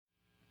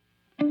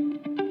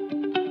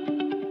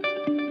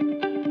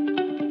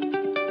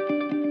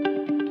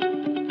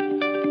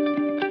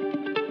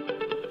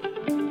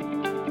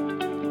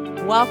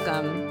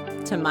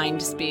Welcome to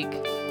Mind Speak.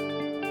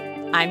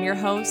 I'm your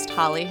host,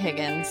 Holly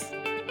Higgins,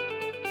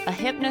 a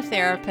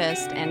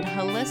hypnotherapist and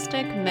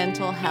holistic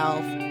mental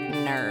health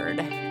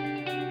nerd.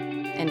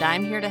 And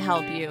I'm here to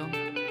help you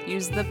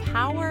use the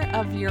power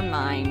of your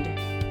mind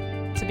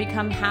to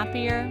become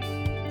happier,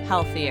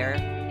 healthier,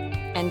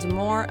 and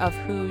more of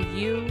who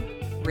you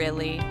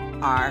really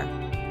are.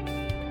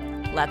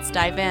 Let's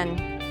dive in.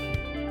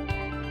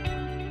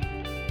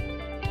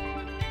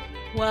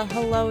 Well,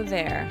 hello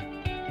there.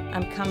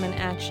 I'm coming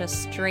at you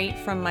straight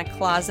from my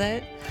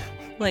closet,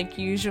 like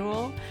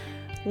usual.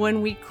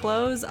 When we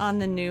close on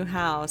the new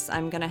house,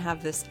 I'm going to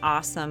have this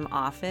awesome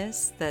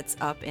office that's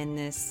up in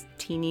this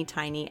teeny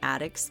tiny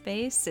attic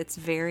space. It's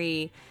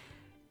very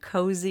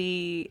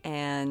cozy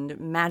and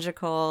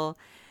magical,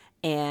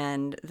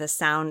 and the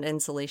sound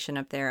insulation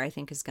up there I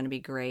think is going to be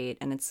great.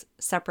 And it's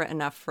separate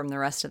enough from the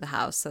rest of the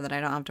house so that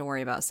I don't have to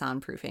worry about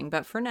soundproofing.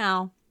 But for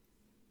now,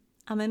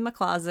 I'm in my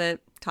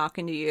closet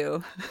talking to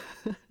you.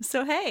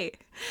 So, hey,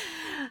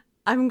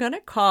 I'm going to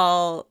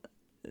call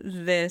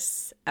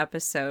this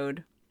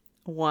episode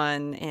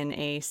one in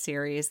a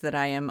series that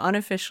I am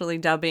unofficially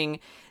dubbing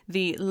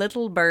the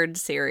Little Bird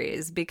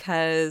series,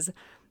 because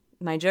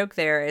my joke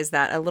there is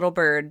that a little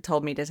bird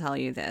told me to tell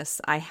you this.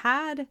 I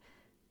had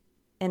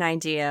an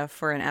idea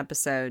for an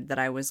episode that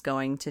I was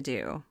going to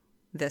do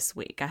this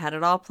week. I had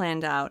it all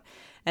planned out.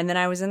 And then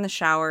I was in the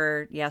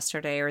shower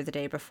yesterday or the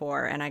day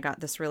before, and I got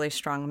this really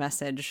strong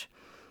message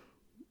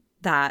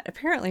that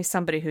apparently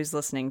somebody who's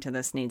listening to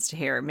this needs to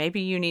hear.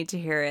 Maybe you need to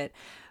hear it,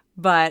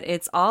 but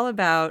it's all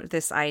about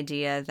this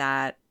idea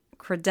that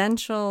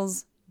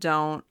credentials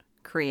don't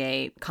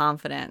create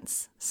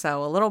confidence.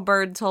 So a little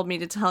bird told me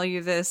to tell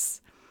you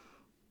this.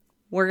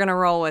 We're going to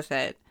roll with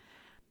it.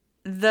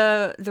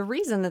 The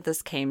reason that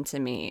this came to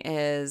me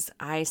is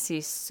I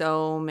see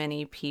so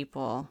many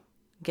people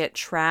get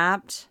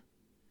trapped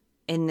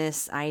in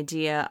this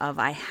idea of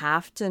I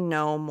have to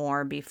know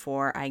more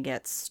before I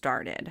get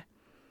started.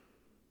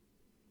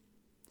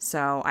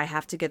 So I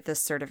have to get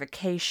this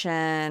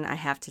certification, I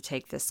have to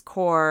take this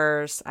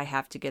course, I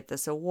have to get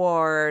this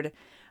award,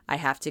 I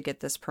have to get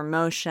this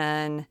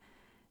promotion.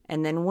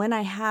 And then when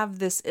I have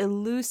this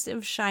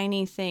elusive,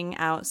 shiny thing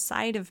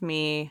outside of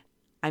me,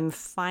 I'm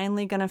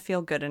finally going to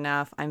feel good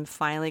enough, I'm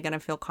finally going to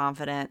feel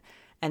confident,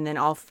 and then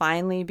I'll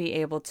finally be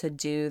able to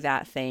do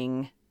that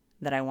thing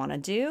that I want to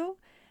do.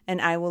 And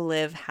I will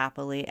live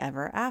happily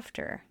ever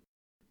after.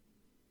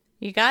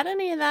 You got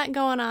any of that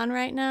going on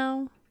right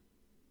now?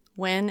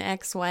 When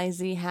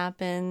XYZ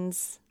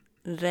happens,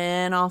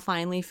 then I'll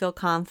finally feel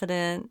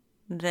confident.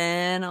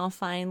 Then I'll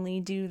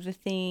finally do the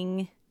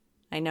thing.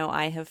 I know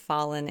I have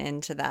fallen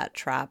into that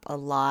trap a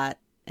lot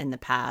in the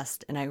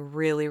past, and I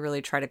really,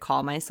 really try to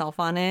call myself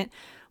on it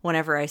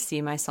whenever I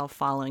see myself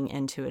falling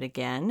into it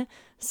again.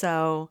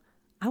 So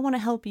I want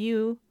to help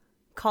you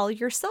call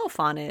yourself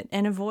on it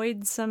and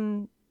avoid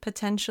some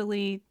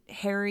potentially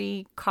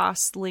hairy,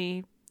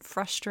 costly,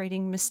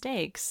 frustrating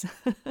mistakes.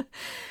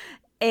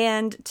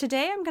 And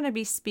today I'm going to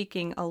be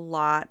speaking a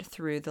lot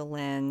through the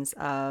lens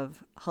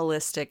of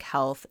holistic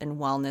health and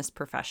wellness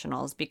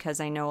professionals, because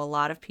I know a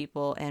lot of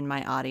people in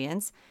my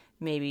audience,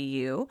 maybe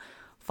you,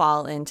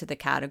 fall into the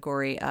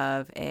category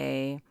of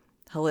a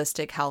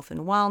holistic health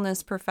and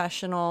wellness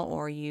professional,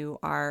 or you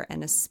are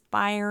an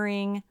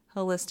aspiring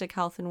holistic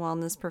health and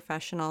wellness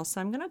professional.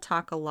 So I'm going to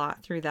talk a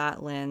lot through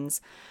that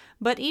lens.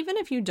 But even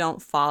if you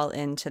don't fall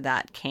into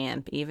that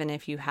camp, even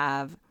if you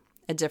have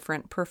a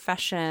different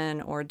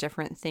profession or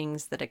different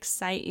things that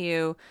excite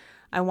you,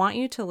 I want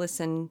you to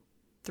listen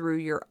through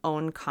your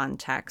own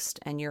context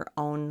and your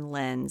own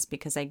lens,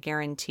 because I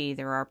guarantee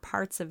there are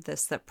parts of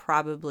this that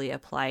probably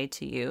apply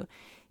to you,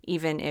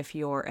 even if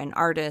you're an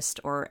artist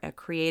or a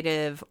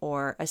creative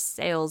or a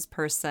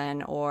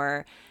salesperson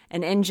or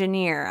an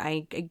engineer.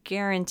 I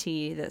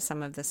guarantee that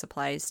some of this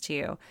applies to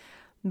you.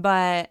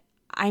 But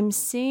I'm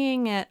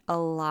seeing it a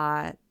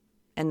lot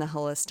in the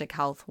holistic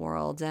health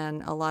world,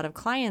 and a lot of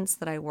clients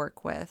that I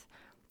work with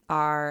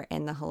are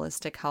in the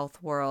holistic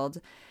health world.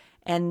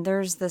 And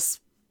there's this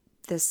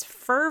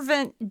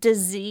fervent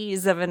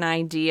disease of an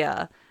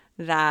idea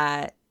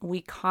that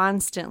we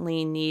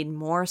constantly need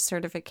more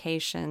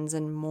certifications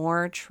and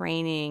more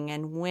training.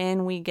 And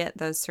when we get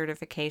those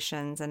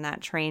certifications and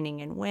that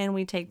training, and when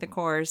we take the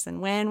course,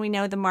 and when we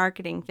know the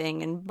marketing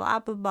thing, and blah,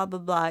 blah, blah, blah,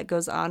 blah, it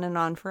goes on and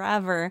on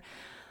forever,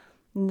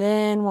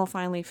 then we'll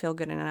finally feel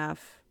good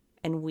enough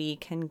and we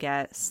can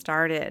get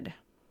started.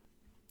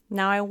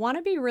 Now, I want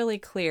to be really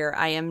clear.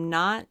 I am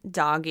not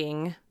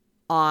dogging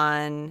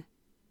on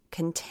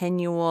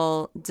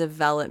continual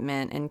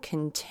development and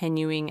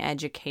continuing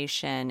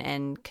education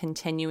and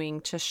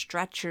continuing to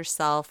stretch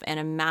yourself and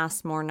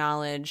amass more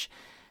knowledge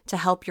to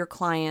help your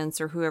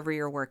clients or whoever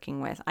you're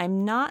working with.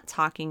 I'm not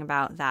talking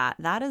about that.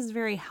 That is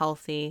very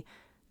healthy.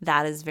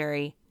 That is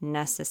very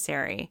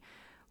necessary.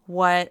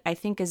 What I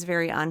think is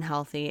very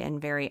unhealthy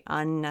and very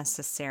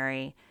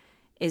unnecessary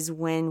is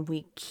when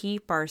we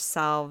keep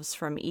ourselves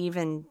from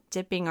even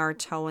dipping our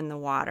toe in the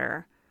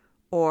water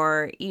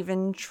or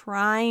even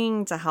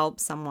trying to help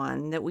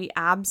someone that we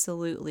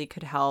absolutely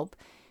could help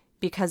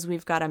because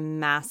we've got a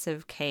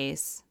massive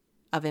case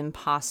of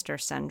imposter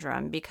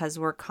syndrome, because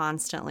we're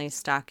constantly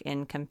stuck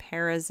in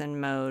comparison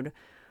mode,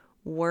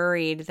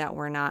 worried that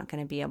we're not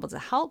going to be able to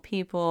help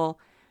people,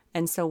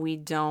 and so we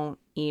don't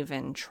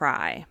even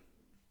try.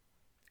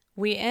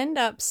 We end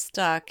up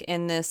stuck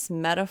in this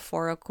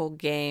metaphorical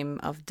game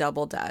of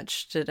double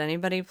dutch. Did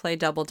anybody play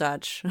double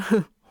dutch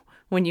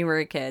when you were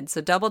a kid?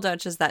 So double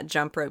dutch is that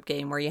jump rope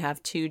game where you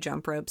have two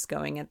jump ropes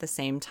going at the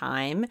same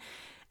time.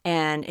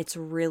 And it's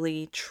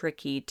really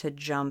tricky to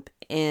jump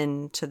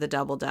into the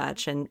double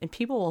dutch. And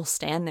people will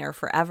stand there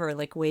forever,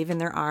 like waving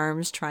their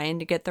arms, trying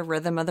to get the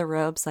rhythm of the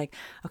ropes. Like,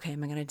 okay,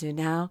 am I going to do it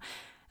now?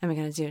 Am I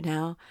going to do it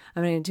now?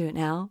 Am I going to do it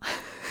now?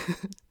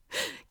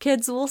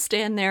 Kids will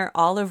stand there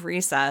all of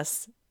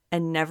recess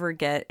and never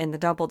get in the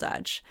double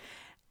dutch.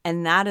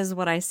 And that is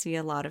what I see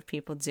a lot of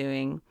people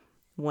doing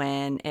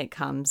when it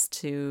comes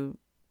to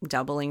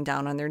doubling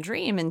down on their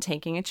dream and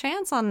taking a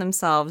chance on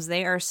themselves.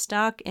 They are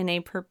stuck in a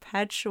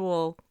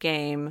perpetual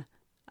game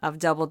of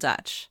double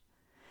dutch.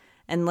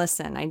 And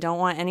listen, I don't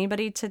want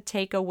anybody to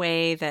take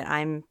away that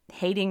I'm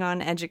hating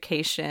on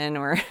education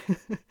or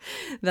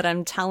that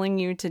I'm telling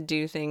you to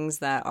do things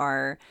that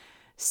are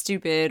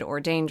stupid or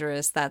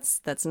dangerous.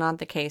 That's not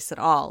the case at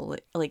all.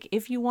 Like,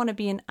 if you want to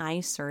be an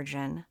eye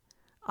surgeon,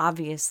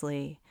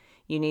 obviously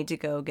you need to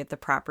go get the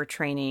proper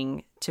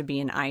training to be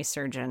an eye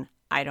surgeon.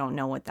 I don't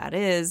know what that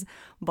is,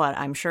 but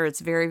I'm sure it's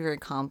very, very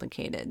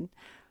complicated.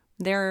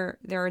 There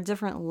are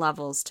different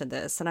levels to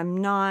this, and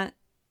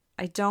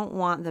I don't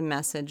want the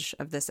message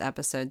of this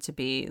episode to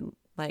be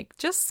like,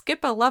 just skip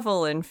a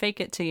level and fake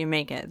it till you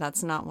make it.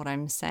 That's not what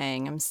I'm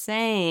saying. I'm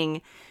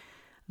saying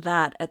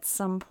that at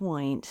some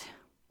point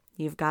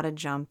you've got to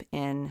jump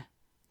in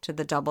to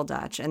the double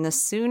dutch. And the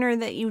sooner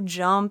that you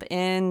jump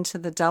into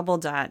the double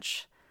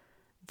dutch,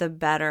 the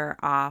better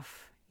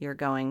off you're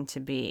going to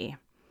be.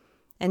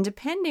 And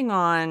depending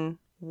on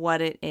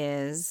what it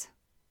is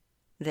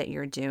that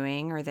you're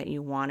doing or that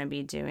you want to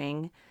be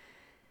doing,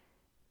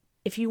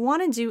 if you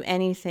want to do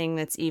anything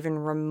that's even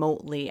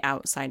remotely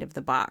outside of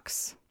the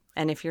box,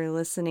 and if you're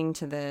listening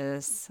to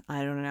this,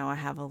 I don't know, I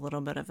have a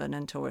little bit of an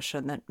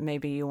intuition that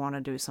maybe you want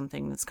to do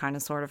something that's kind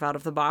of sort of out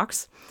of the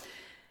box,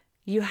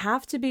 you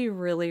have to be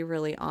really,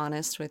 really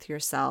honest with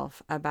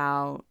yourself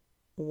about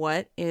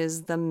what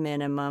is the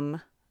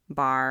minimum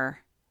bar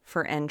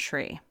for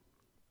entry.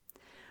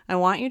 I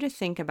want you to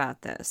think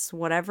about this.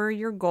 Whatever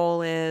your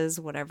goal is,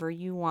 whatever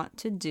you want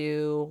to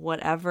do,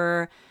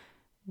 whatever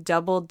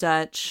double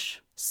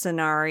dutch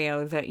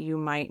scenario that you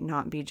might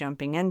not be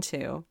jumping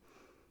into,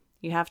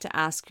 you have to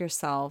ask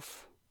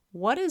yourself,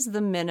 what is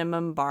the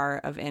minimum bar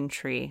of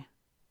entry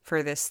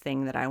for this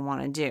thing that I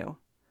want to do?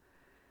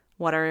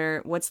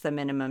 What's the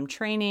minimum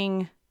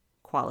training,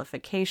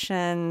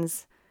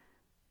 qualifications,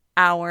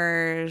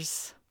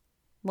 hours,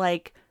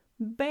 like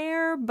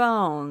bare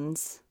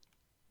bones?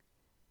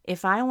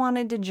 If I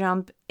wanted to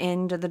jump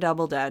into the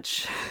double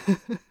dutch,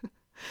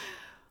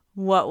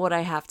 what would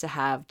I have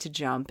to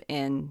jump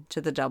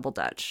into the double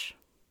dutch?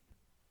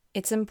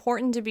 It's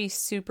important to be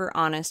super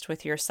honest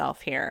with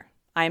yourself here.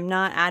 I'm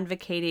not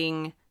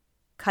advocating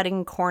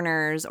cutting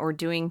corners or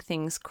doing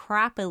things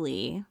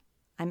crappily.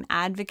 I'm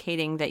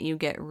advocating that you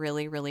get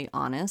really, really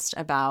honest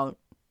about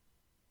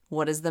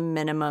what is the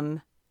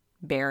minimum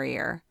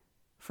barrier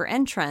for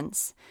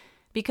entrance,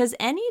 because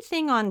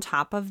anything on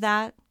top of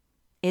that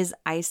is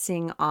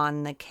icing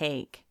on the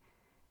cake.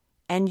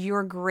 And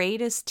your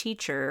greatest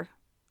teacher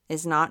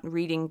is not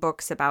reading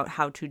books about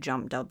how to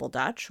jump double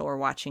dutch or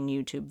watching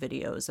YouTube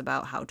videos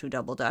about how to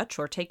double dutch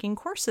or taking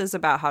courses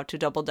about how to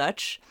double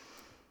dutch.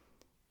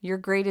 Your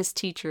greatest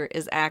teacher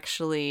is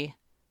actually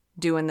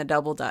doing the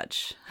double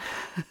dutch.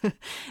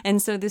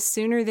 And so the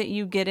sooner that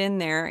you get in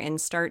there and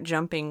start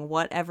jumping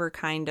whatever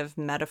kind of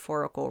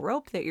metaphorical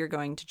rope that you're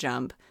going to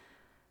jump,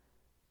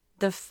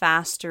 the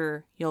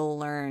faster you'll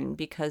learn,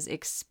 because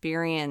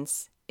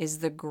experience is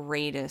the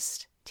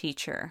greatest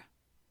teacher.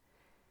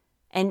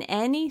 And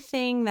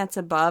anything that's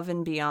above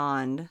and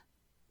beyond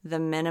the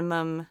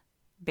minimum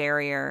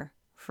barrier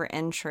for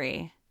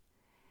entry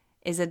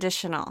is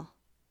additional.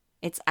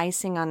 It's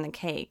icing on the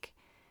cake.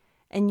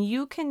 And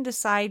you can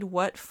decide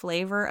what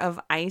flavor of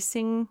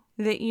icing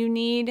that you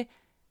need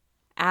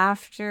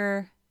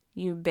after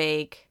you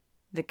bake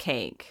the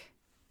cake.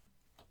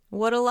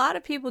 What a lot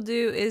of people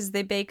do is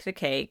they bake the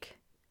cake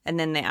and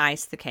then they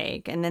ice the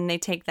cake and then they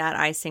take that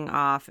icing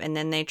off and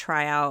then they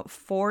try out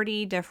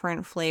 40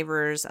 different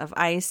flavors of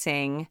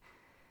icing.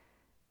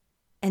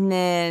 And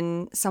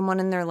then someone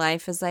in their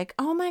life is like,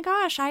 oh my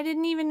gosh, I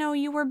didn't even know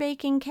you were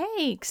baking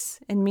cakes.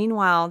 And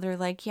meanwhile, they're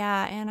like,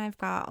 yeah, and I've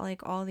got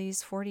like all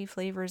these 40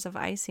 flavors of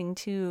icing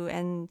too,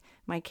 and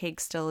my cake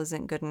still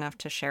isn't good enough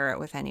to share it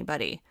with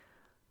anybody.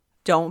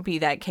 Don't be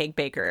that cake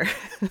baker.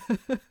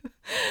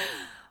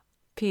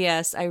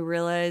 P.S. I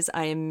realize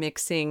I am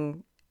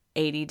mixing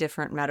 80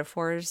 different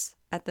metaphors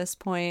at this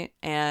point,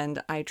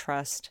 and I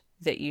trust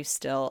that you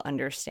still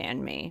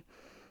understand me.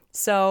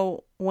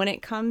 So when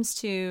it comes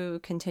to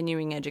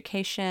continuing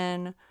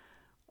education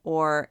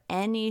or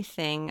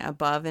anything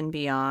above and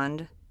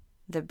beyond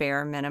the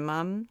bare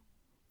minimum,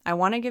 I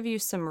want to give you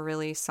some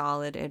really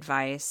solid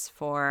advice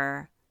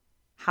for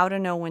how to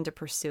know when to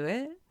pursue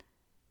it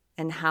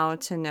and how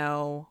to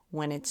know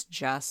when it's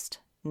just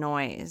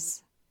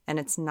noise and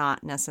it's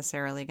not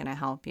necessarily going to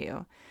help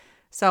you.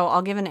 So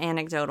I'll give an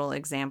anecdotal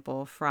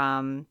example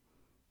from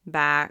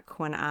back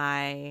when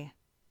I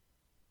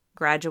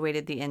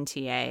graduated the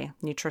NTA,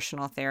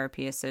 Nutritional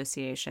Therapy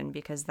Association,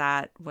 because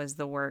that was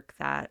the work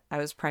that I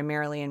was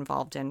primarily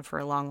involved in for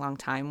a long, long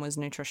time, was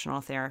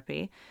nutritional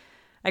therapy.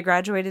 I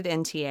graduated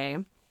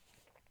NTA,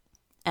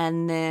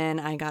 and then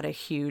I got a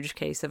huge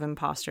case of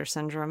imposter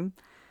syndrome.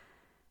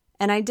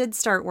 And I did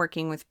start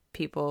working with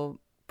people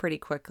pretty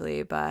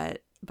quickly,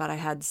 but I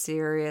had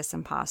serious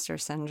imposter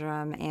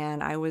syndrome,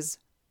 and I was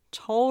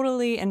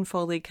totally and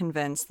fully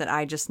convinced that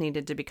I just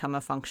needed to become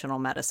a functional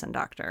medicine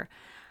doctor.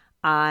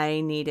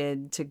 I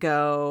needed to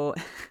go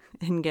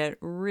and get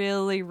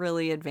really,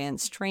 really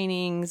advanced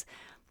trainings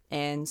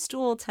and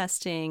stool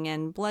testing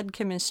and blood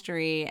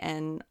chemistry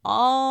and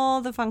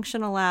all the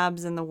functional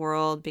labs in the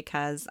world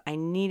because I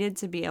needed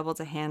to be able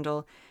to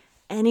handle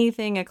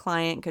anything a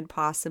client could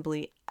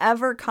possibly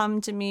ever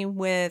come to me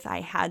with. I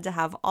had to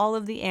have all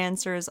of the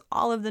answers,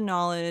 all of the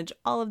knowledge,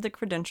 all of the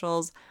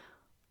credentials,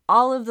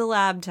 all of the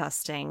lab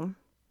testing.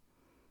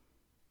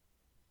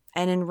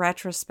 And in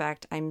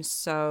retrospect, I'm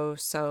so,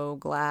 so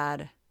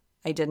glad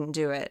I didn't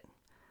do it.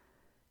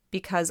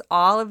 Because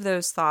all of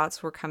those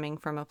thoughts were coming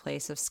from a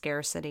place of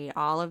scarcity.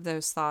 All of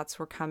those thoughts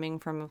were coming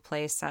from a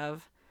place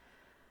of,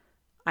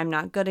 I'm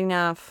not good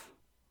enough.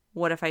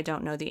 What if I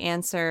don't know the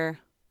answer?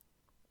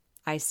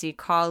 I see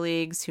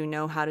colleagues who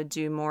know how to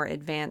do more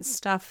advanced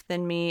stuff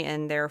than me,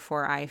 and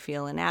therefore I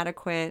feel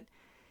inadequate.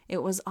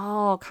 It was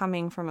all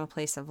coming from a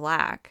place of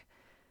lack.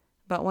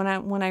 But when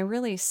I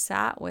really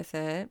sat with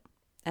it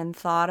and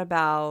thought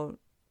about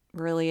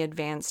really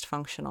advanced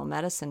functional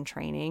medicine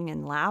training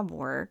and lab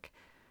work,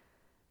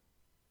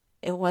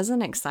 it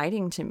wasn't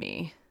exciting to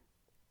me.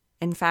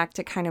 In fact,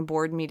 it kind of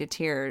bored me to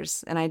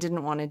tears, and I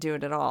didn't want to do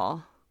it at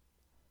all.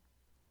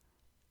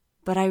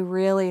 But I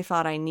really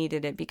thought I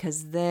needed it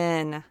because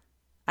then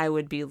I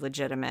would be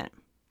legitimate.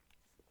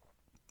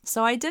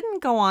 So I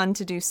didn't go on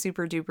to do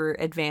super duper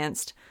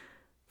advanced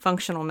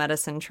functional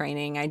medicine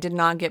training. I did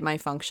not get my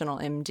functional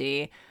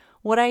MD.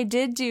 What I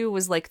did do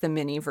was like the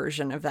mini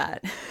version of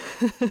that.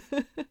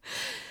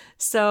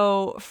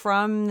 So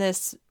from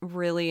this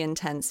really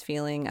intense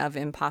feeling of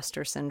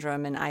imposter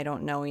syndrome and I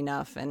don't know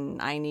enough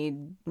and I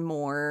need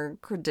more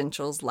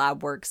credentials,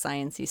 lab work,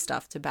 sciencey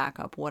stuff to back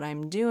up what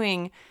I'm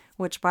doing,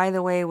 which by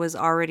the way was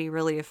already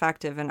really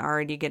effective and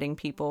already getting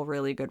people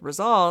really good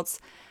results,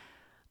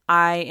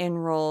 I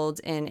enrolled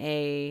in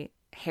a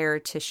hair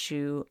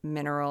tissue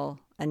mineral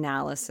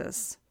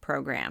analysis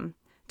program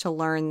to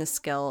learn the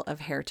skill of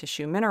hair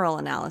tissue mineral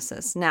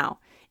analysis. Now,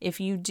 if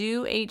you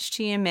do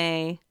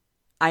HTMA,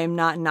 I am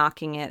not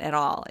knocking it at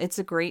all. It's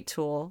a great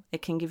tool.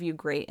 It can give you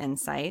great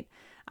insight.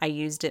 I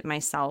used it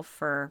myself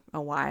for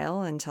a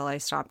while until I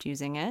stopped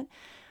using it.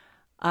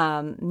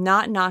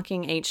 Not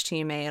knocking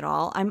HTMA at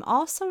all. I'm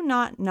also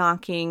not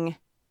knocking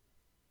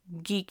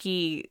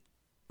geeky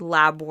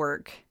lab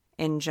work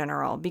in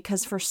general,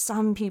 because for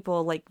some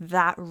people, like,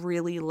 that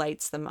really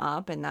lights them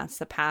up and that's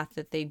the path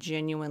that they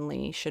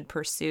genuinely should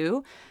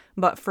pursue.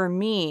 But for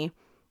me,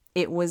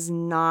 it was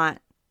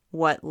not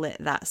what lit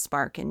that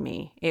spark in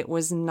me. It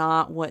was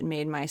not what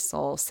made my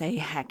soul say,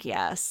 heck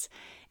yes.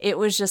 It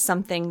was just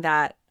something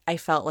that I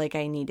felt like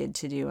I needed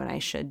to do and I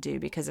should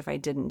do, because if I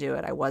didn't do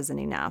it, I wasn't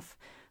enough.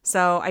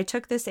 So I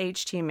took this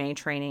HTMA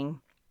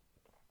training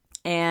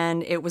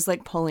and it was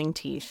like pulling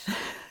teeth.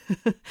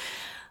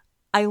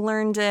 I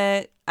learned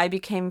it. I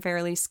became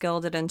fairly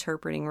skilled at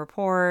interpreting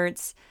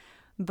reports,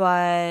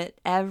 but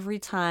every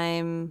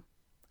time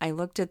I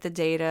looked at the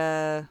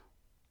data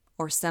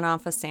or sent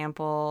off a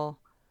sample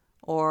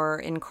or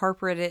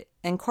incorporated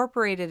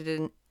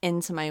it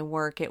into my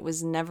work, it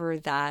was never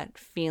that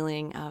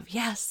feeling of,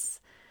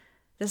 yes,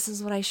 this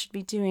is what I should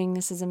be doing.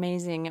 This is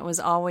amazing. It was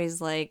always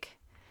like,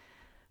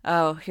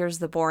 oh, here's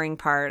the boring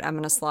part. I'm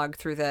going to slog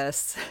through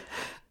this.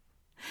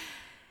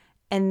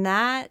 And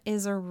that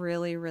is a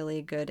really,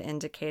 really good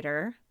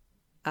indicator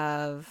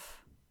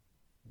of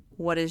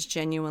what is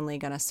genuinely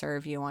going to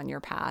serve you on your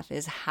path,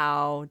 is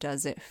how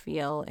does it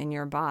feel in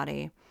your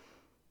body.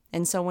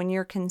 And so when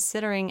you're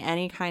considering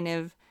any kind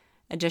of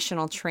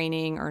additional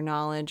training or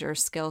knowledge or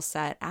skill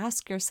set,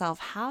 ask yourself,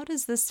 how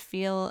does this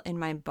feel in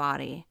my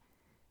body?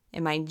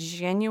 Am I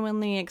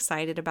genuinely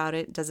excited about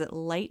it? Does it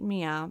light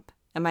me up?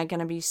 Am I going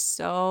to be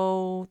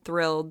so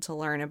thrilled to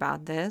learn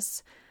about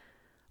this?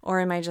 Or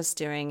am I just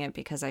doing it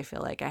because I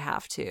feel like I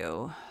have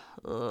to?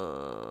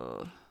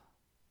 Ugh.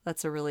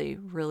 That's a really,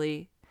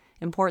 really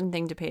important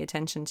thing to pay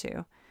attention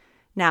to.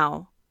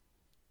 Now,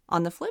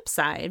 on the flip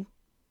side,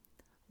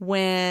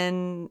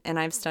 and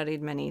I've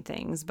studied many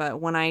things, but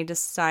when I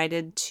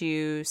decided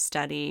to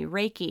study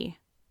Reiki,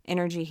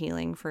 energy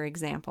healing, for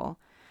example,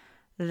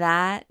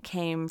 that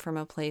came from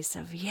a place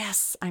of,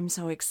 yes, I'm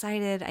so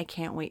excited. I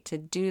can't wait to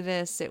do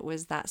this. It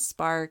was that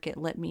spark. It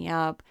lit me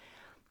up.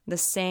 The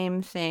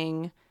same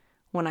thing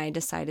when I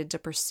decided to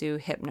pursue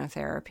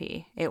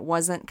hypnotherapy. It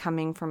wasn't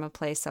coming from a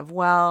place of,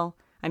 well,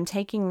 I'm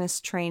taking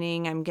this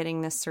training, I'm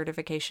getting this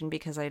certification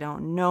because I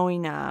don't know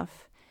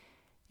enough.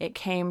 It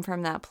came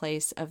from that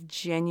place of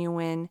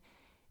genuine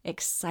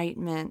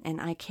excitement,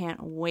 and I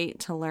can't wait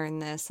to learn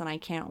this, and I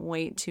can't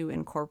wait to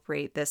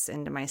incorporate this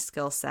into my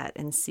skill set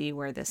and see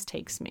where this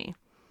takes me.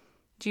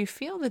 Do you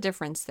feel the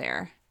difference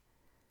there?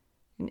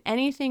 And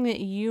anything that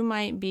you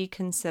might be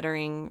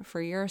considering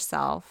for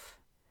yourself,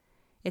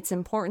 it's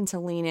important to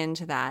lean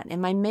into that.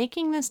 Am I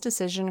making this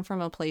decision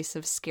from a place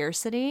of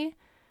scarcity,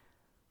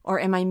 or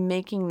am I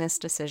making this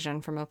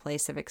decision from a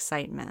place of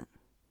excitement?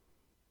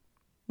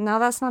 Now,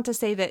 that's not to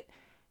say that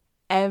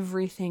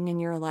everything in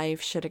your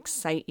life should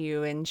excite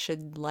you and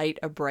should light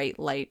a bright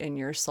light in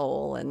your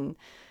soul, and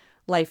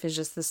life is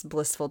just this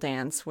blissful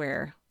dance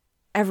where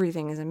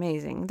everything is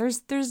amazing.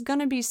 There's going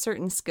to be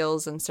certain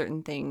skills and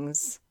certain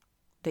things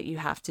that you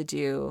have to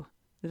do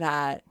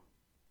that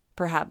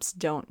perhaps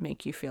don't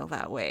make you feel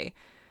that way.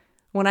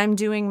 When I'm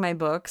doing my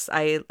books,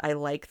 I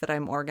like that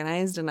I'm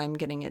organized and I'm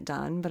getting it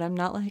done, but I'm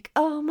not like,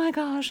 oh my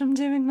gosh, I'm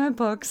doing my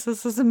books.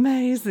 This is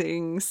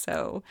amazing.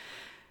 So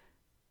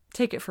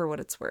take it for what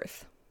it's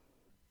worth.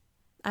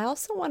 I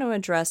also want to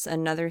address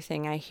another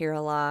thing I hear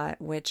a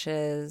lot, which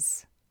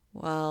is,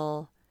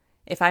 well,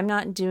 if I'm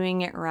not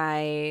doing it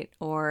right,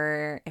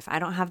 or if I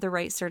don't have the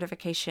right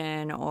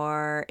certification,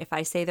 or if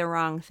I say the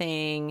wrong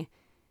thing,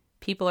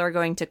 people are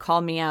going to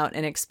call me out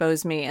and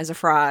expose me as a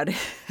fraud.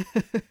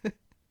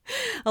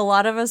 A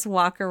lot of us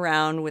walk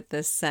around with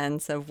this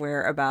sense of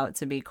we're about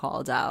to be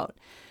called out.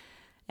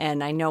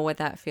 And I know what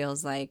that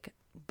feels like.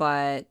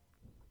 But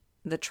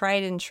the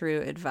tried and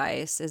true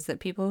advice is that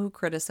people who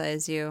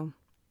criticize you,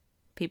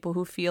 people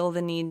who feel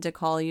the need to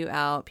call you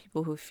out,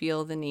 people who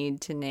feel the need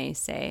to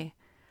naysay,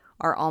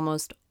 are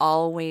almost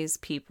always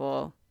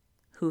people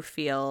who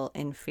feel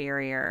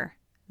inferior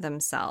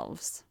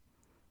themselves.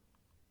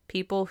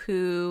 People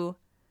who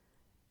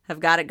have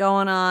got it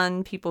going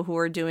on, people who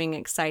are doing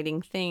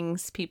exciting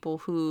things, people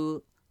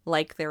who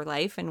like their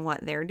life and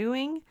what they're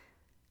doing,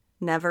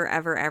 never,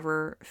 ever,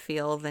 ever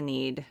feel the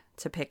need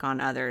to pick on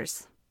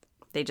others.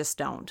 They just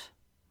don't.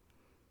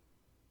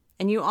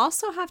 And you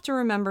also have to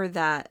remember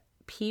that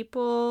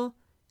people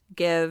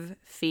give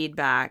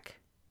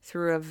feedback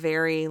through a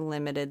very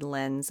limited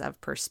lens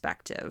of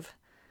perspective.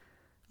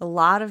 A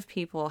lot of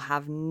people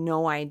have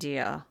no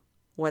idea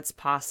what's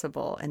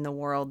possible in the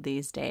world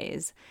these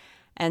days.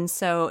 And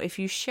so if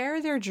you share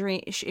your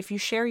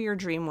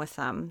dream with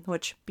them,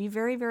 which be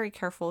very, very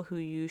careful who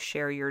you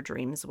share your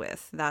dreams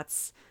with.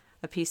 That's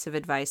a piece of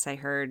advice I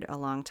heard a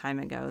long time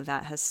ago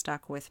that has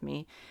stuck with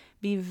me.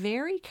 Be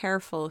very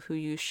careful who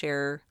you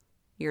share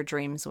your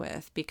dreams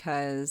with,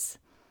 because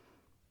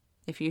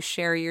if you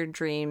share your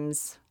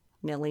dreams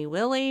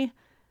nilly-willy,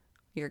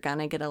 you're going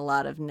to get a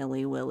lot of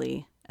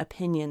nilly-willy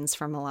opinions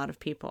from a lot of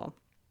people.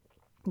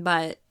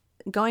 But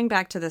going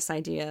back to this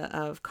idea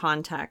of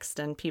context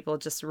and people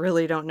just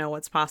really don't know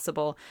what's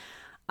possible,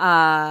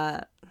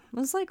 it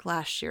was like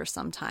last year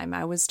sometime.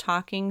 I was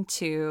talking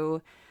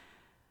to,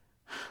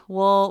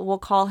 we'll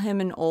call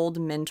him an old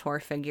mentor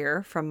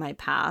figure from my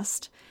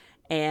past.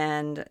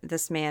 And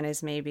this man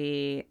is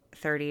maybe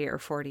 30 or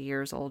 40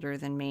 years older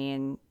than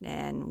me,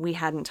 and we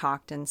hadn't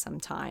talked in some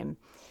time.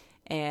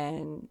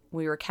 And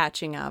we were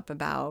catching up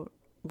about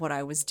what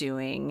I was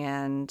doing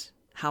and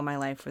how my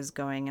life was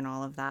going and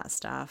all of that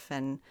stuff.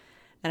 And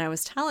I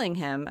was telling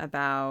him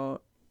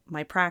about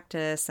my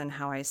practice and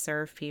how I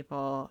serve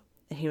people.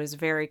 And he was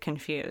very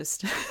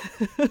confused.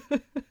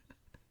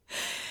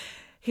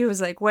 He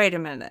was like, wait a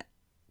minute.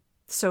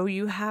 So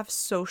you have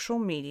social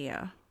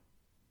media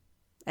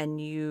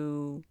and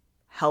you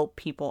help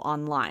people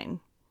online?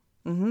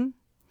 Mm-hmm.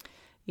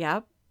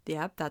 Yep,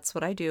 that's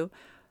what I do.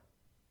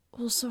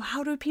 Well, so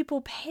how do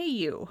people pay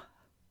you?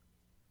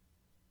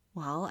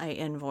 Well, I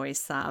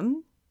invoice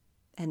them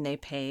and they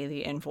pay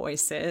the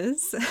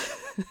invoices.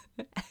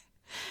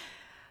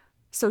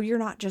 So you're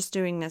not just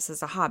doing this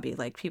as a hobby,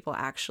 like people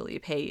actually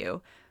pay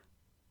you.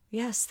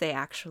 Yes, they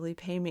actually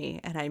pay me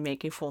and I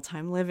make a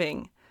full-time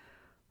living.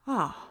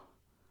 Oh,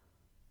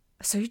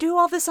 so you do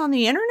all this on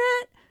the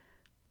internet?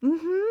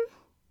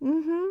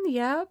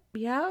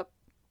 Yep.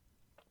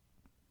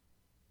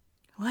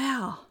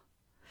 Wow.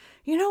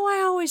 You know,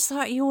 I always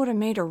thought you would have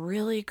made a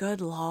really good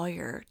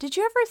lawyer. Did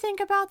you ever think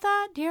about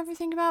that? Do you ever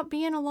think about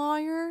being a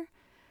lawyer?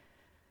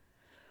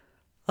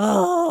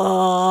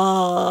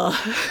 Oh.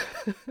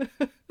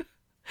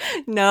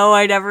 No,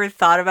 I never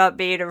thought about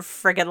being a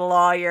friggin'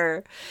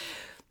 lawyer.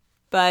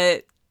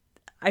 But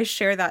I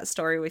share that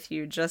story with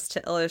you just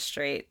to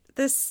illustrate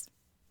this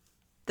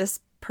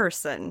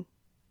person.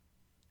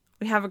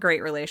 We have a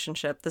great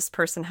relationship. This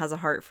person has a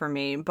heart for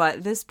me,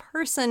 but this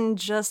person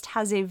just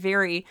has a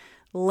very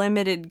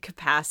limited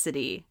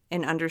capacity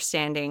in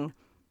understanding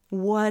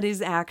what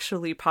is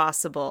actually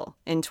possible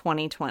in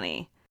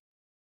 2020.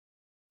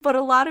 But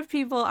a lot of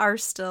people are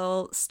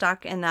still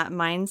stuck in that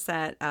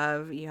mindset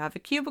of you have a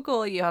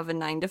cubicle, you have a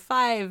 9 to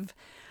 5,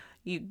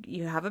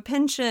 you have a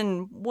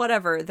pension,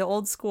 whatever, the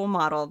old school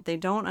model. They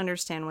don't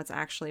understand what's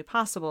actually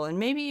possible. And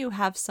maybe you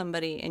have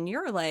somebody in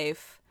your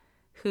life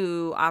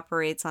who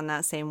operates on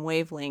that same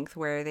wavelength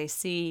where they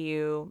see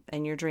you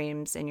and your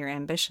dreams and your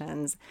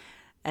ambitions,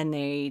 and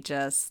they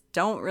just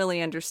don't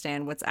really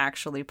understand what's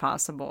actually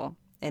possible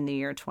in the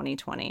year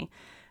 2020.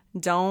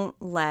 Don't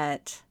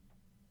let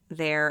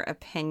their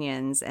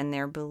opinions and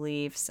their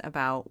beliefs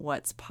about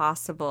what's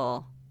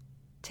possible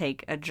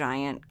take a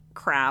giant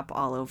crap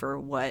all over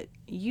what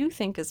you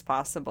think is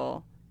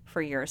possible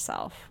for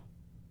yourself.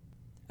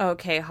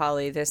 Okay,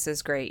 Holly, this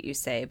is great, you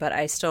say, but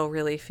I still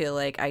really feel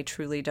like I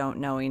truly don't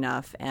know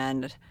enough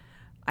and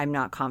I'm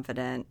not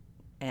confident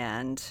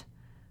and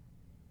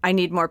I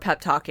need more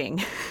pep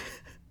talking.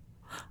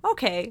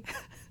 Okay.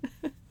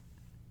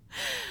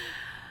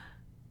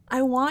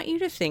 I want you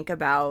to think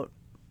about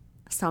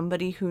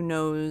somebody who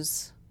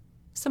knows,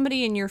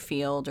 somebody in your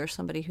field or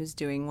somebody who's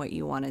doing what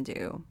you want to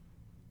do,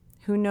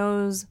 who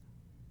knows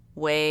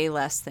way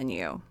less than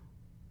you.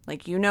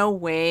 Like, you know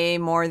way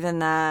more than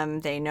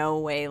them, they know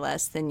way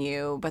less than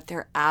you, but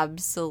they're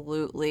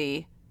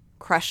absolutely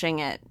crushing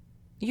it.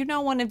 You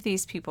know one of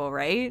these people,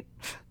 right?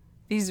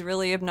 These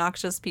really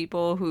obnoxious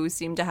people who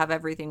seem to have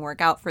everything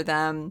work out for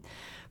them,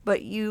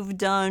 but you've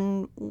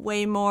done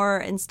way more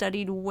and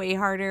studied way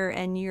harder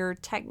and you're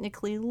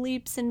technically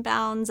leaps and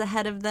bounds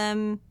ahead of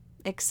them,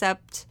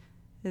 except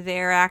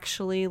they're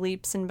actually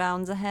leaps and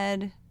bounds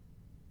ahead.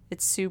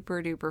 It's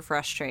super duper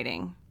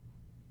frustrating.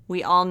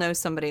 We all know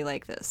somebody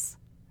like this.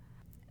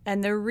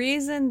 And the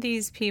reason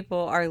these people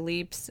are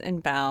leaps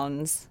and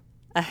bounds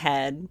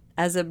ahead,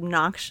 as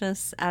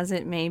obnoxious as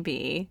it may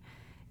be,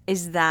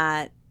 is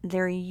that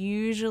they're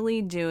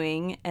usually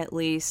doing at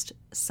least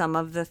some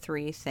of the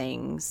three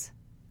things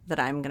that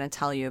I'm going to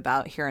tell you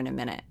about here in a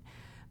minute.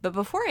 But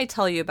before I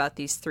tell you about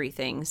these three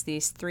things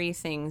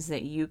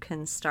that you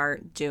can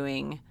start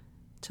doing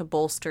to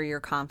bolster your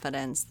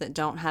confidence that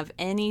don't have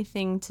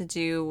anything to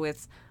do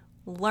with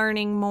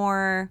learning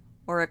more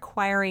or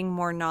acquiring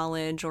more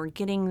knowledge or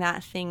getting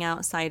that thing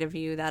outside of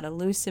you, that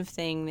elusive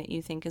thing that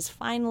you think is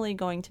finally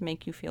going to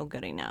make you feel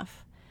good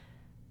enough.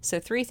 So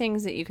 3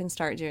 things that you can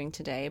start doing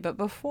today. But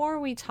before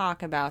we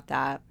talk about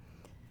that,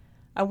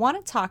 I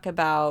want to talk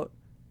about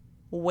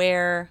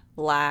where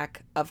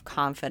lack of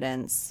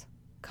confidence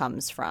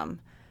comes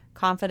from.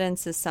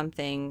 Confidence is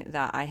something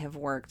that I have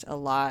worked a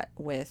lot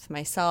with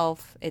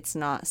myself. It's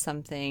not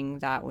something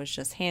that was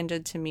just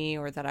handed to me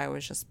or that I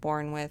was just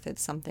born with.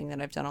 It's something that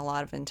I've done a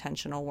lot of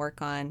intentional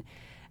work on,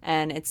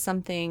 and it's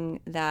something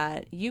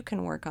that you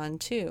can work on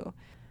too.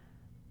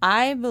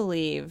 I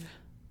believe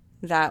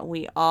that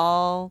we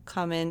all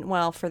come in,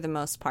 well, for the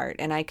most part,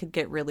 and I could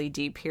get really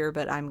deep here,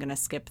 but I'm going to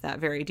skip that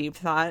very deep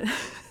thought.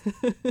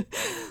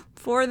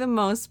 For the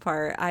most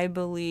part, I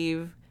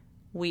believe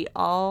we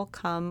all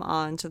come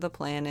onto the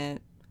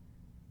planet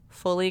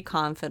fully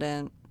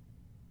confident,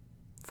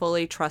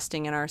 fully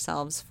trusting in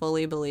ourselves,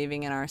 fully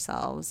believing in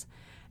ourselves.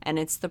 And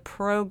it's the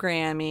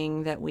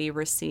programming that we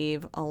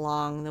receive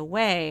along the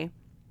way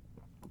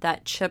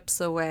that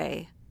chips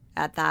away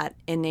at that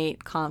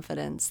innate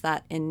confidence,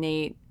 that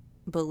innate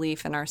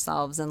belief in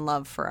ourselves and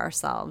love for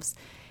ourselves.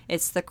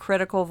 It's the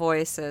critical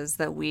voices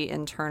that we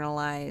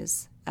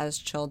internalize as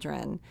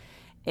children.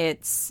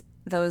 It's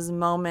those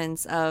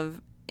moments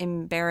of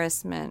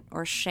embarrassment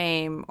or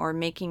shame or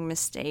making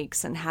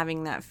mistakes and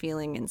having that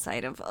feeling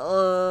inside of,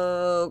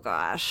 oh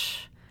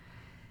gosh.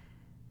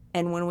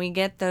 And when we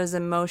get those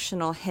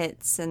emotional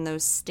hits and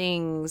those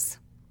stings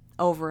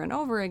over and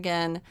over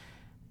again,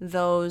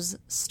 those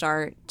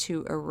start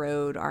to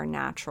erode our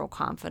natural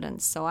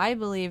confidence. So I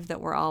believe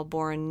that we're all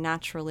born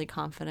naturally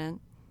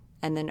confident,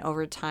 and then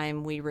over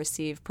time we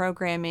receive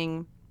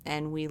programming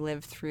and we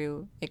live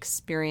through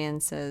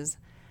experiences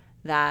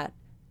that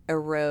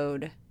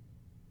erode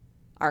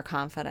our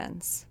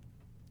confidence.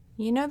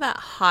 You know that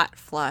hot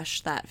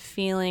flush, that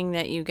feeling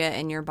that you get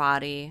in your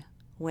body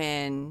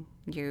when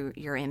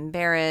you're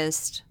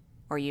embarrassed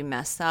or you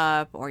mess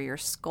up or you're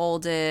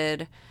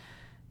scolded,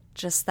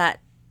 just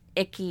that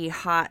icky,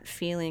 hot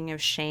feeling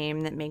of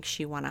shame that makes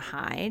you want to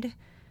hide.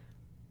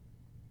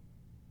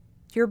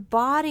 Your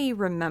body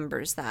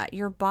remembers that.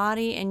 Your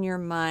body and your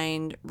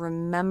mind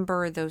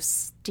remember those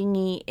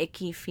stingy,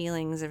 icky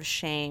feelings of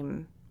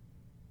shame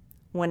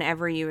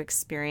whenever you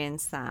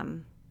experience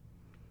them.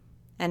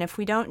 And if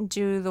we don't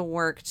do the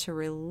work to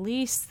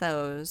release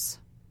those,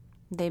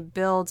 they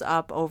build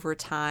up over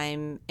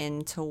time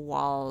into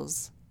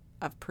walls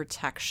of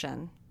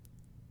protection.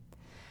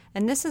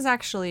 And this is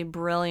actually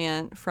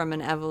brilliant from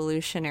an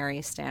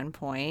evolutionary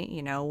standpoint.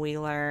 You know, we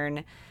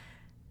learn,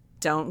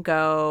 don't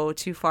go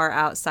too far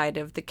outside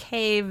of the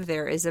cave.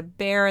 There is a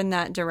bear in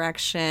that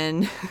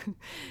direction.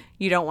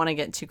 You don't want to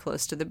get too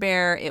close to the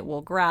bear. It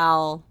will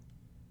growl.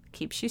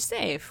 Keeps you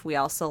safe. We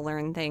also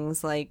learn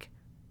things like,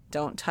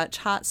 don't touch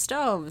hot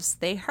stoves.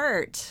 They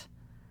hurt.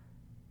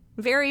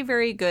 Very,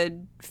 very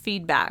good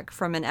feedback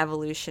from an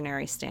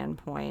evolutionary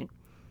standpoint.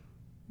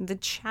 The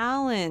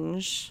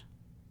challenge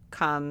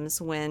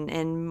comes when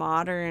in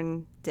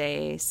modern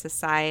day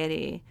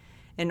society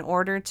In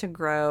order to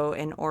grow,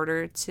 in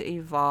order to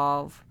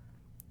evolve,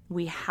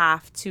 we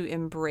have to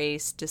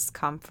embrace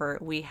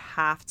discomfort. We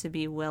have to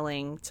be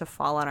willing to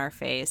fall on our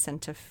face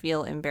and to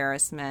feel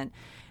embarrassment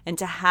and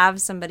to have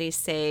somebody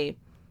say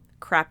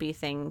crappy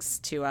things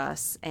to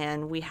us.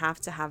 And we have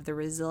to have the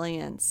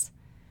resilience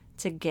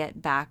to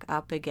get back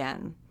up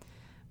again.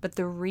 But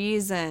the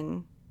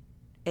reason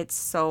it's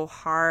so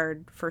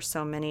hard for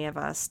so many of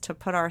us to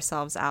put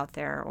ourselves out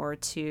there or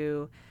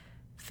to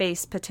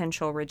face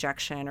potential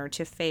rejection or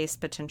to face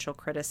potential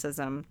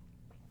criticism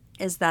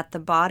is that the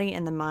body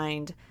and the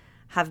mind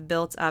have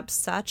built up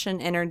such an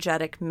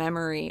energetic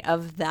memory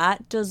of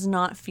that does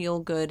not feel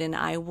good, and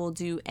I will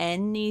do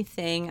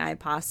anything I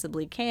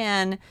possibly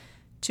can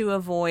to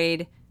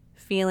avoid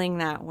feeling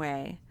that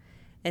way.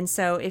 And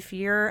so if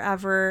you're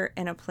ever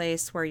in a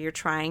place where you're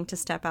trying to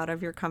step out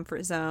of your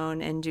comfort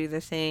zone and do the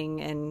thing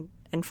and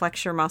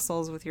flex your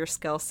muscles with your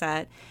skill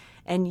set,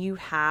 and you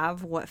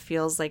have what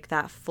feels like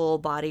that full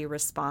body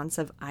response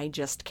of I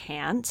just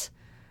can't,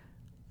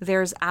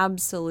 there's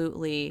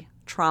absolutely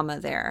trauma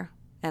there.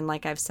 And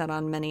like I've said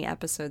on many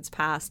episodes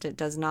past, it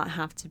does not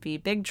have to be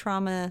big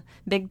trauma,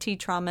 big T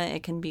trauma.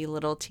 It can be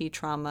little t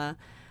trauma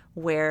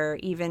where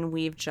even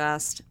we've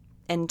just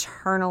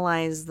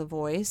internalized the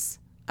voice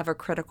of a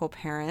critical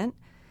parent,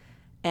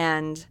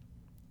 and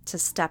to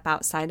step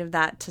outside of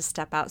that, to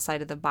step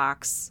outside of the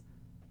box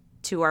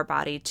to our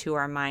body, to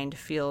our mind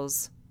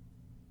feels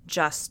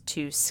just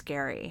too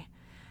scary.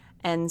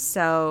 And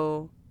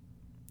so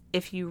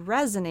if you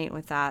resonate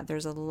with that,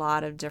 there's a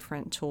lot of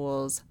different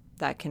tools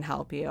that can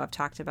help you. I've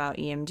talked about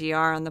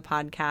EMDR on the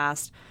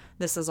podcast.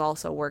 This is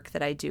also work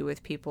that I do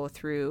with people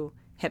through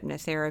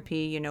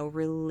hypnotherapy,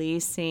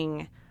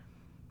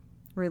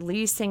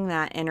 releasing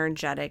that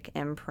energetic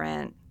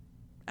imprint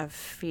of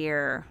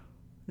fear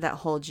that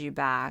holds you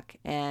back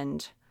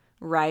and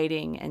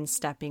writing and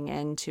stepping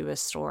into a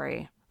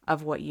story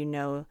of what you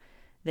know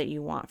that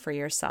you want for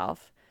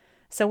yourself.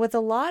 So with a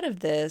lot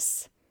of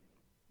this,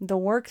 the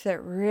work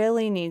that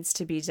really needs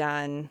to be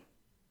done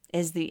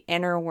is the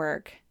inner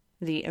work,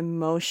 the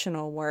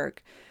emotional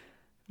work,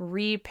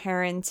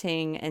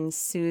 reparenting and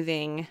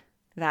soothing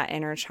that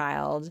inner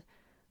child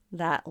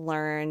that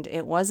learned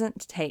it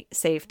wasn't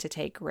safe to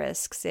take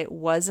risks. It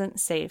wasn't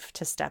safe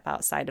to step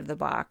outside of the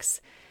box.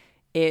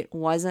 It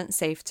wasn't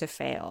safe to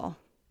fail.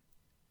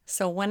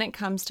 So when it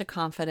comes to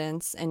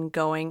confidence and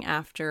going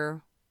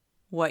after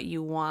what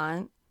you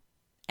want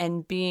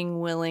and being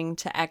willing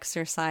to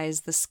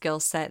exercise the skill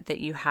set that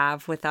you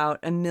have without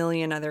a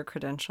million other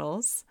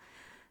credentials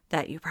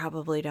that you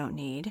probably don't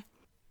need,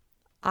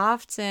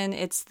 often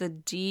it's the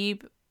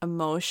deep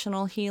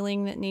emotional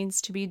healing that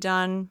needs to be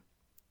done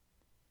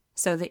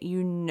so that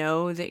you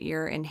know that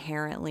you're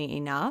inherently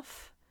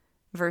enough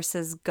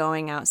versus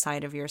going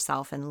outside of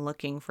yourself and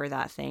looking for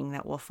that thing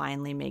that will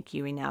finally make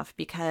you enough.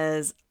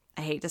 Because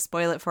I hate to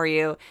spoil it for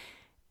you,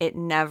 it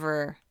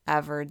never,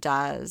 ever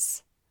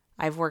does.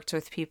 I've worked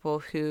with people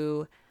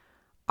who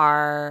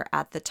are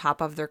at the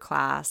top of their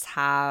class,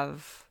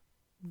 have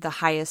the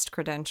highest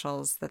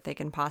credentials that they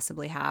can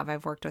possibly have.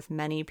 I've worked with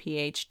many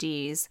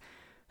PhDs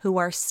who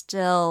are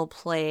still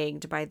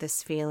plagued by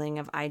this feeling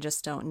of, I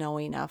just don't know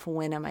enough.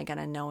 When am I going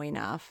to know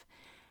enough?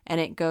 And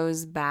it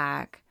goes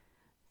back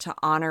to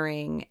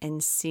honoring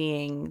and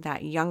seeing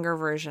that younger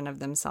version of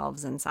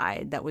themselves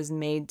inside that was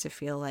made to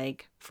feel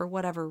like, for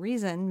whatever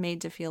reason,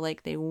 made to feel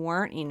like they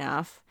weren't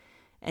enough,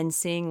 and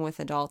seeing with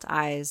adult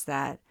eyes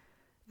that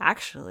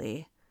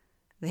actually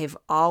they've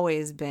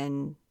always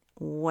been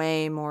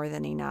way more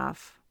than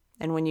enough.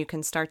 And when you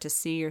can start to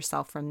see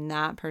yourself from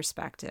that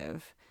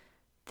perspective,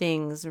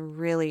 things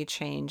really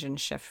change and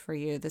shift for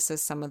you. This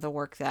is some of the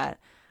work that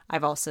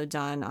I've also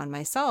done on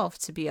myself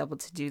to be able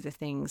to do the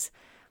things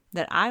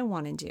that I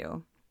want to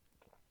do.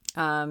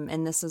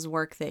 And this is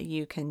work that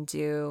you can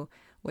do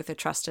with a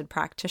trusted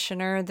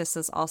practitioner. This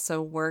is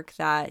also work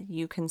that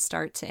you can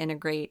start to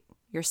integrate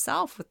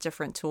yourself with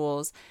different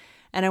tools.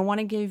 And I want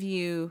to give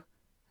you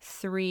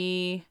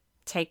 3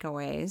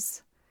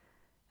 takeaways,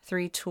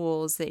 3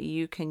 tools that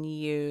you can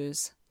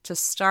use to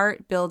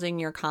start building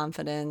your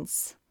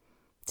confidence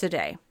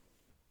today.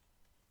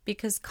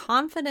 Because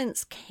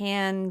confidence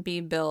can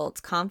be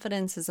built.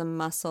 Confidence is a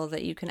muscle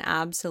that you can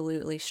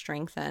absolutely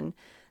strengthen.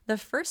 The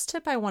first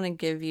tip I want to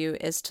give you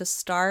is to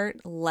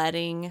start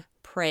letting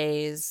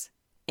praise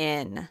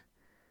in.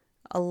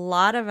 A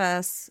lot of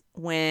us,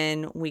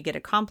 when we get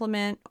a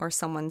compliment or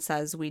someone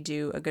says we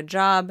do a good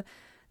job,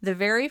 the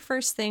very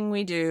first thing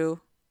we do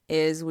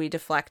is we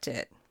deflect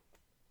it.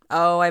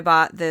 Oh, I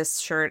bought this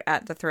shirt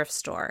at the thrift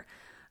store.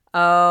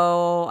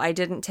 Oh, I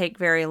didn't take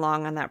very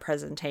long on that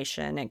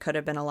presentation. It could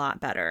have been a lot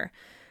better.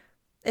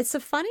 It's the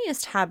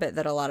funniest habit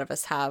that a lot of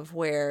us have,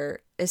 where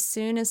as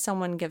soon as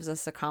someone gives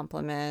us a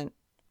compliment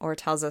or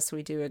tells us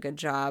we do a good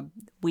job,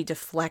 we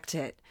deflect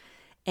it.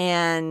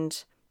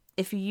 And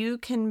if you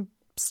can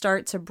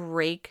start to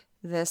break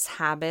this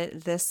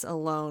habit, this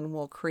alone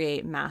will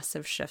create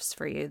massive shifts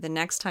for you. The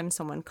next time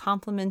someone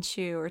compliments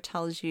you or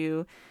tells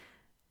you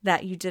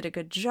that you did a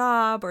good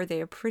job or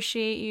they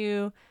appreciate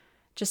you,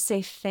 just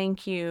say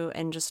thank you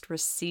and just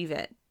receive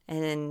it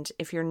And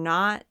if you're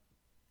not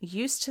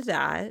used to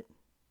that,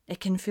 it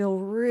can feel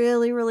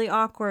really, really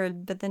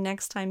awkward. But the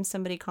next time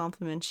somebody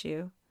compliments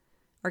you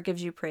or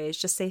gives you praise,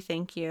 just say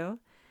thank you.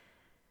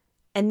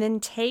 And then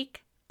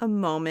take a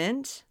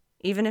moment,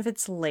 even if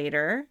it's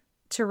later,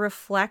 to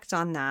reflect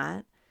on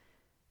that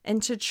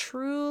and to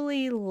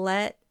truly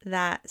let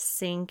that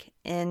sink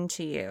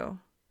into you.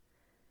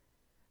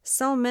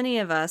 So many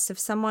of us, if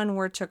someone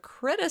were to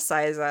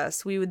criticize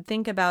us, we would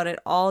think about it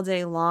all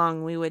day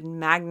long. We would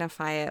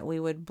magnify it.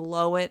 We would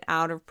blow it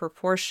out of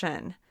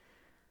proportion.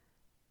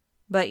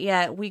 But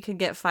yet we could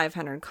get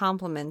 500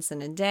 compliments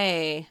in a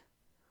day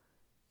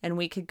and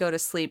we could go to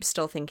sleep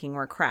still thinking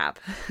we're crap.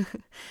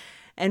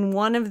 And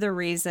one of the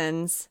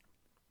reasons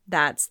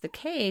that's the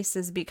case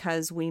is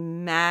because we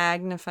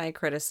magnify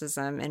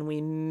criticism and we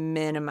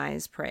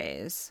minimize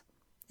praise.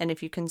 And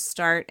if you can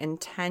start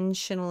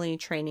intentionally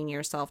training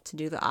yourself to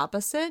do the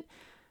opposite,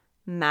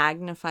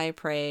 magnify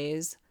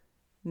praise,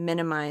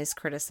 minimize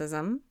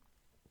criticism,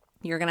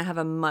 you're going to have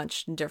a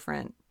much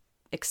different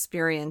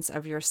experience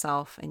of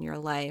yourself and your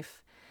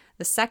life.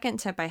 The second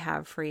tip I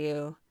have for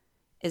you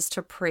is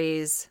to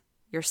praise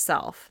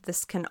yourself.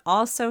 This can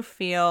also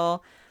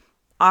feel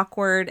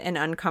awkward and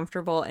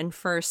uncomfortable and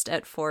forced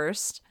at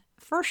first.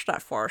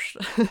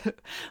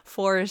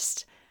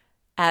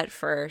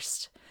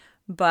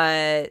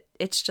 But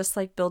it's just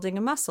like building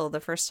a muscle. The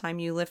first time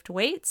you lift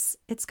weights,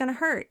 it's going to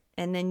hurt.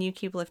 And then you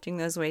keep lifting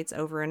those weights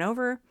over and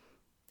over.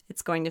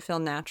 It's going to feel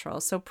natural.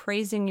 So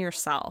praising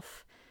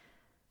yourself,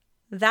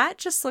 that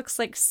just looks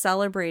like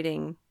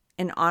celebrating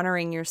and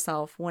honoring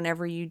yourself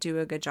whenever you do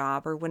a good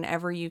job or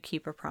whenever you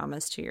keep a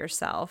promise to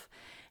yourself.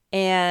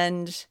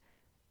 And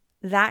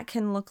that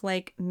can look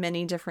like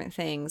many different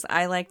things.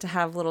 I like to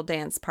have little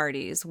dance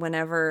parties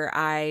whenever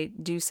I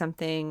do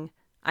something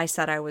I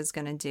said I was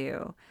going to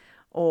do,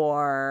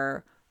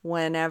 or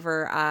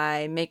whenever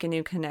I make a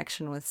new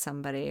connection with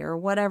somebody, or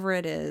whatever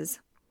it is.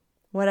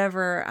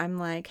 Whatever I'm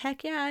like,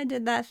 heck yeah, I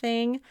did that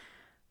thing.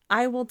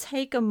 I will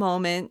take a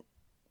moment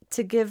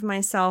to give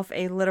myself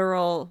a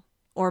literal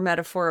or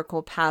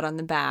metaphorical pat on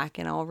the back,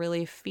 and I'll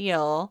really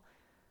feel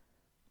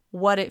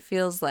what it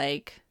feels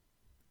like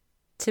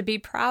to be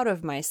proud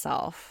of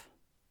myself.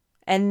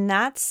 And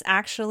that's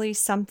actually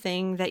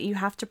something that you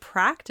have to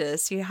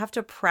practice. You have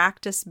to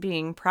practice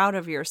being proud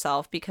of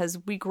yourself, because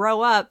we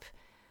grow up,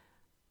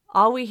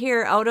 all we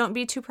hear, oh, don't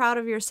be too proud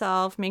of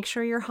yourself. Make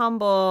sure you're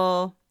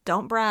humble.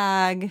 Don't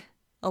brag.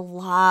 A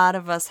lot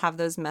of us have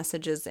those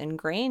messages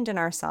ingrained in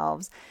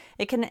ourselves.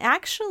 It can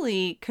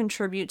actually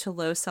contribute to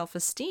low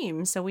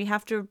self-esteem. So we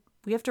have to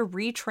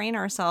retrain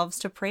ourselves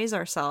to praise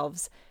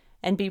ourselves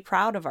and be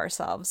proud of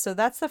ourselves. So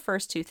that's the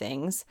first two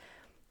things.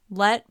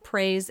 Let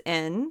praise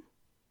in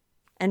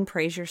and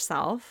praise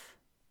yourself.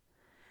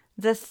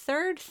 The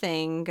third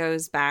thing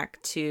goes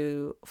back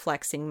to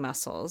flexing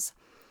muscles.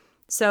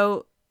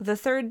 So the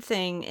third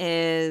thing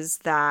is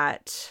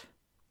that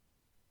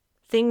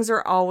things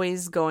are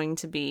always going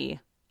to be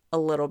a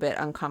little bit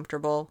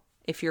uncomfortable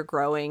if you're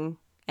growing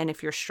and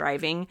if you're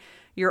striving.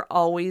 You're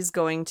always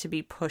going to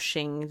be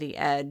pushing the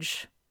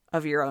edge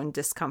of your own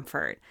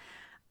discomfort.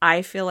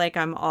 I feel like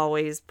I'm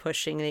always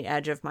pushing the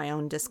edge of my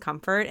own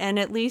discomfort, and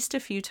at least a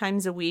few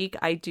times a week,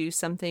 I do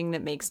something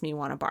that makes me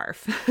want to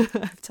barf.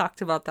 I've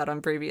talked about that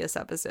on previous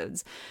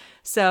episodes.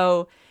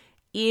 So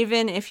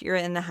even if you're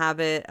in the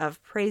habit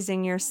of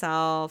praising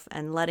yourself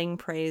and letting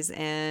praise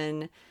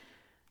in,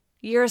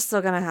 you're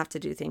still going to have to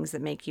do things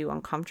that make you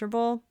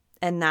uncomfortable,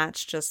 and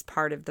that's just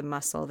part of the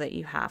muscle that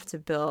you have to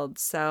build.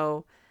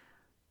 So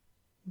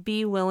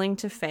be willing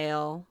to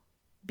fail,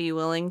 be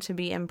willing to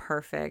be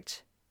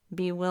imperfect,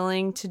 be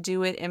willing to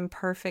do it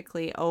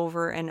imperfectly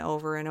over and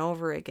over and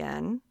over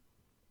again,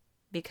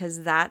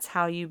 because that's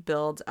how you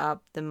build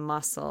up the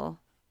muscle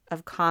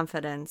of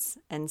confidence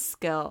and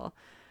skill.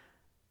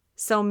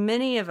 So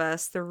many of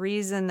us, the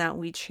reason that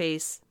we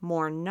chase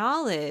more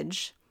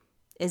knowledge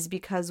is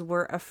because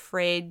we're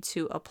afraid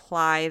to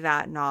apply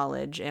that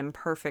knowledge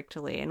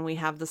imperfectly. And we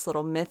have this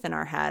little myth in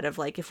our head of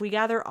like, if we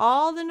gather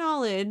all the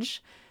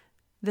knowledge,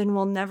 then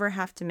we'll never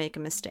have to make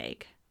a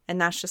mistake. And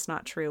that's just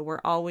not true.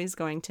 We're always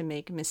going to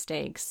make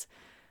mistakes.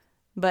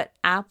 But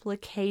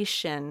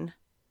application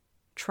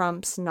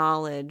trumps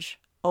knowledge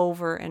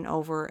over and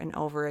over and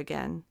over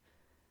again.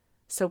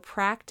 So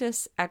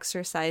practice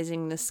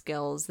exercising the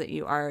skills that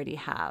you already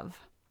have.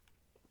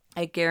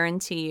 I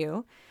guarantee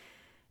you,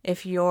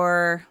 if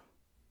you're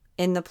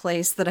in the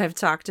place that I've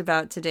talked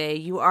about today,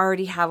 you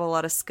already have a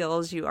lot of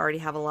skills, you already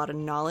have a lot of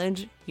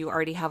knowledge, you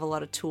already have a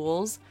lot of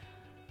tools.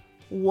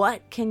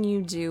 What can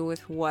you do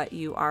with what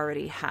you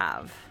already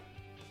have?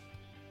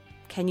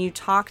 Can you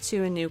talk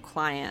to a new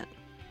client?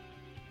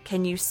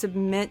 Can you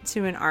submit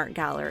to an art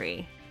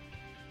gallery?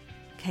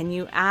 Can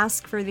you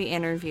ask for the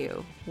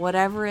interview?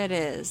 Whatever it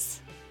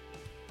is,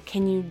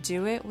 can you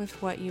do it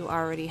with what you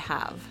already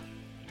have?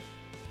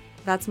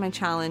 That's my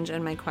challenge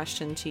and my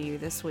question to you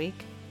this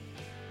week.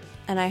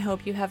 And I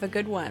hope you have a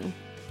good one.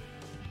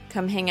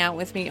 Come hang out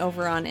with me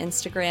over on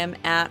Instagram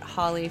at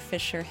Holly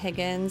Fisher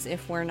Higgins.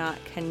 If we're not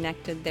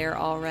connected there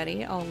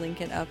already, I'll link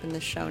it up in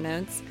the show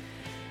notes.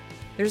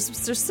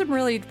 There's some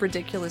really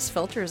ridiculous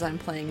filters I'm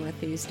playing with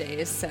these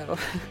days, so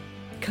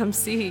come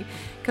see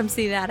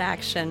that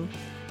action.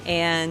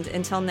 And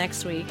until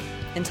next week,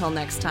 until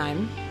next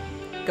time,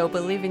 go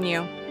believe in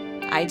you.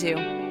 I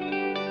do.